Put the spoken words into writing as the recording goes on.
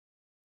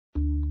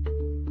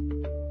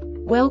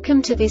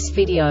Welcome to this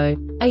video.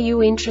 Are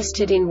you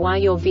interested in why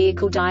your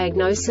vehicle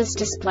diagnosis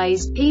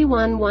displays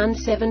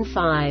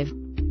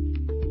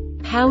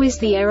P1175? How is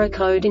the error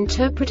code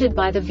interpreted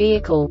by the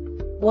vehicle?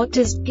 What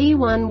does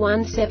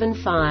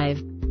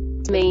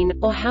P1175 mean,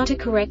 or how to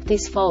correct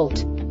this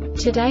fault?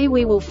 Today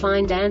we will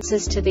find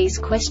answers to these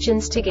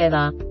questions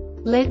together.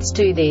 Let's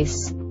do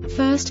this.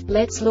 First,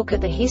 let's look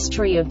at the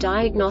history of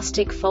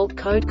diagnostic fault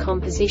code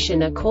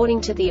composition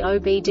according to the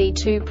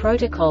OBD2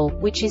 protocol,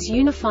 which is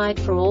unified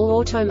for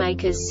all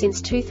automakers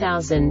since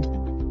 2000.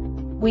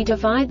 We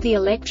divide the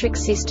electric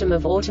system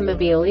of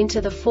automobile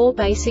into the four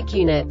basic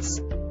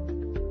units: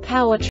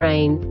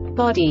 powertrain,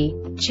 body,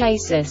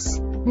 chassis,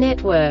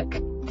 network.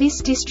 This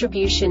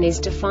distribution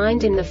is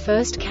defined in the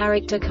first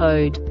character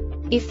code.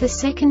 If the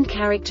second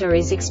character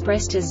is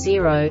expressed as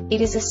 0, it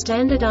is a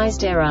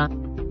standardized error.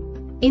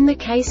 In the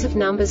case of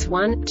numbers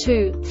 1,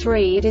 2,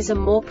 3, it is a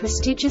more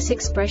prestigious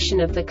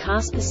expression of the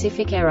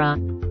car-specific error.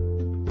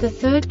 The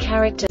third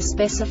character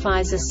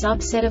specifies a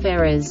subset of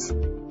errors.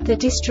 The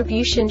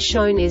distribution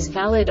shown is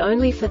valid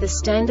only for the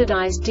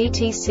standardized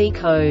DTC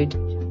code.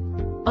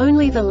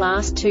 Only the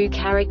last two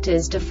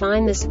characters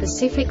define the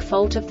specific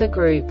fault of the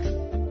group.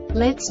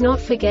 Let's not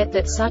forget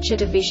that such a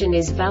division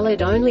is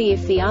valid only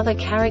if the other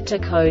character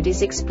code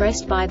is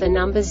expressed by the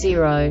number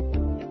 0.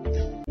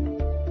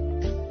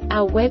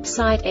 Our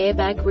website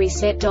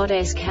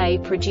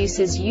airbagreset.sk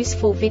produces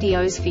useful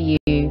videos for you.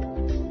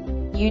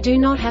 You do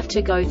not have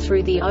to go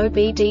through the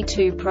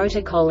OBD2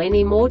 protocol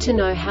anymore to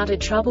know how to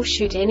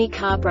troubleshoot any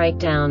car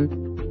breakdown.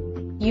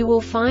 You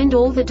will find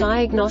all the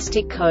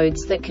diagnostic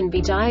codes that can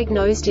be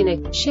diagnosed in a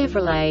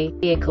Chevrolet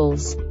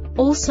vehicles.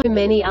 Also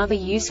many other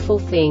useful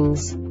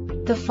things.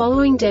 The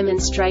following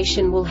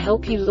demonstration will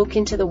help you look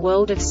into the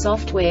world of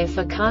software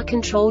for car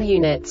control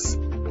units.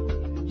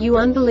 You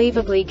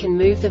unbelievably can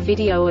move the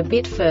video a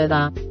bit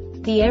further.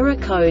 The error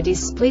code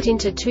is split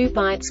into 2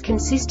 bytes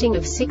consisting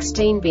of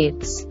 16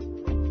 bits.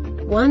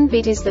 1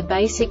 bit is the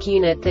basic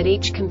unit that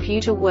each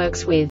computer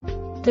works with.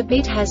 The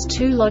bit has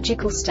 2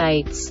 logical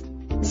states: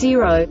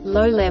 0,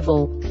 low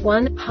level,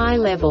 1, high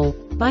level.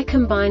 By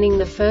combining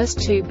the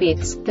first 2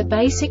 bits, the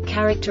basic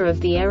character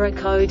of the error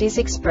code is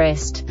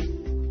expressed.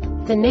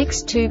 The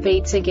next 2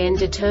 beats again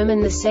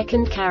determine the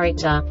second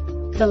character.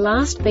 The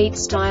last beat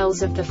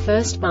styles of the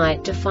first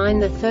byte define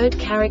the third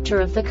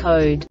character of the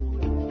code.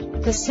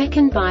 The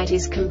second byte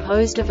is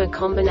composed of a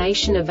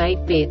combination of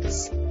 8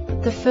 bits.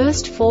 The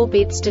first 4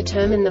 bits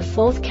determine the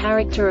fourth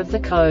character of the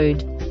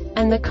code.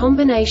 And the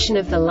combination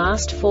of the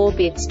last 4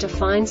 bits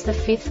defines the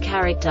fifth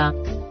character.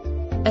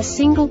 A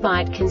single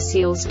byte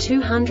conceals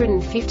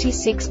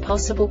 256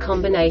 possible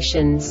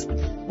combinations.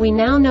 We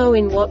now know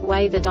in what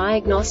way the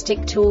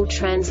diagnostic tool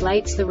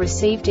translates the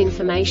received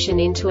information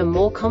into a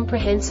more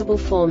comprehensible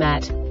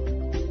format.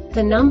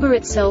 The number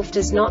itself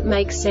does not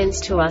make sense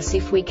to us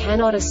if we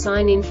cannot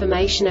assign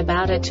information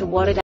about it to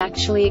what it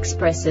actually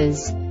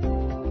expresses.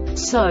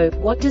 So,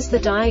 what does the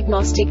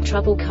diagnostic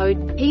trouble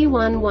code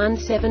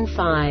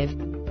P1175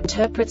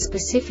 interpret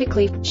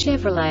specifically for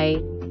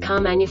Chevrolet car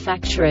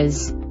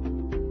manufacturers?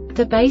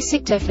 The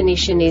basic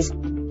definition is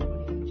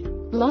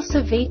loss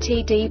of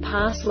VTD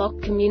pass lock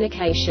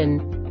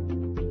communication.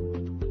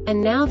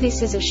 And now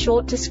this is a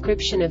short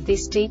description of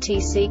this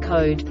DTC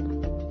code.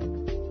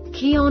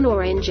 Key on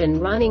or engine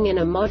running and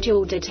a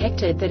module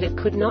detected that it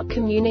could not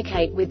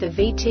communicate with the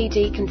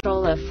VTD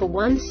controller for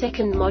 1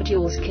 second.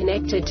 Modules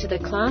connected to the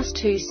Class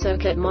 2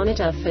 circuit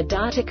monitor for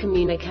data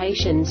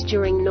communications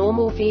during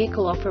normal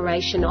vehicle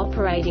operation.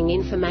 Operating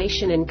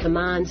information and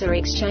commands are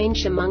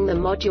exchanged among the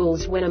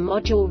modules. When a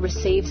module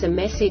receives a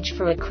message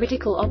for a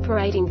critical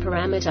operating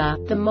parameter,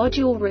 the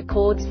module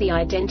records the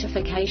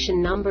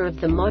identification number of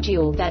the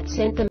module that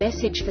sent the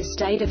message. For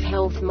state of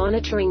health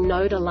monitoring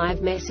node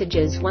alive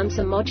messages, once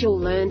a module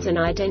learns an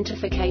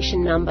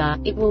identification number,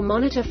 it will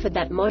monitor for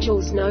that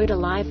module's node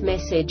alive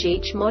message.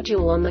 Each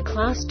module on the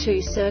Class 2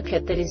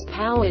 circuit that is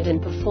powered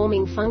and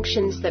performing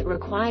functions that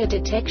require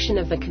detection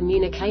of a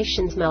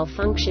communications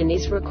malfunction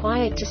is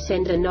required to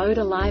send a node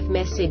alive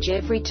message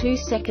every 2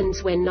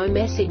 seconds. When no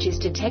message is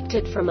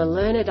detected from a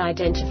learned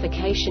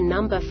identification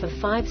number for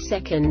 5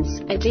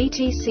 seconds, a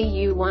DTC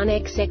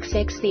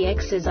U1xxx the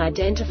X's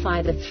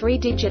identify the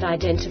 3-digit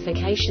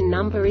identification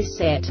number is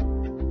set.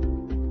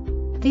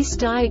 This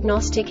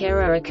diagnostic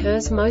error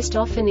occurs most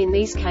often in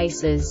these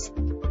cases.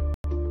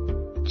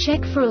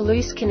 Check for a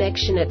loose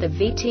connection at the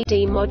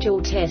VTD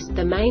module. Test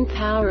the main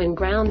power and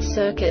ground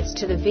circuits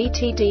to the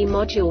VTD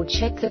module.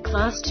 Check the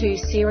Class 2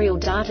 serial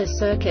data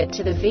circuit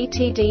to the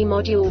VTD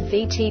module.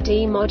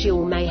 VTD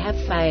module may have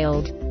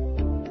failed.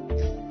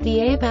 The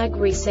Airbag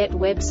Reset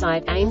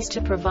website aims to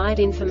provide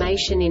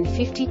information in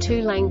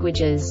 52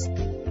 languages.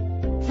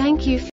 Thank you for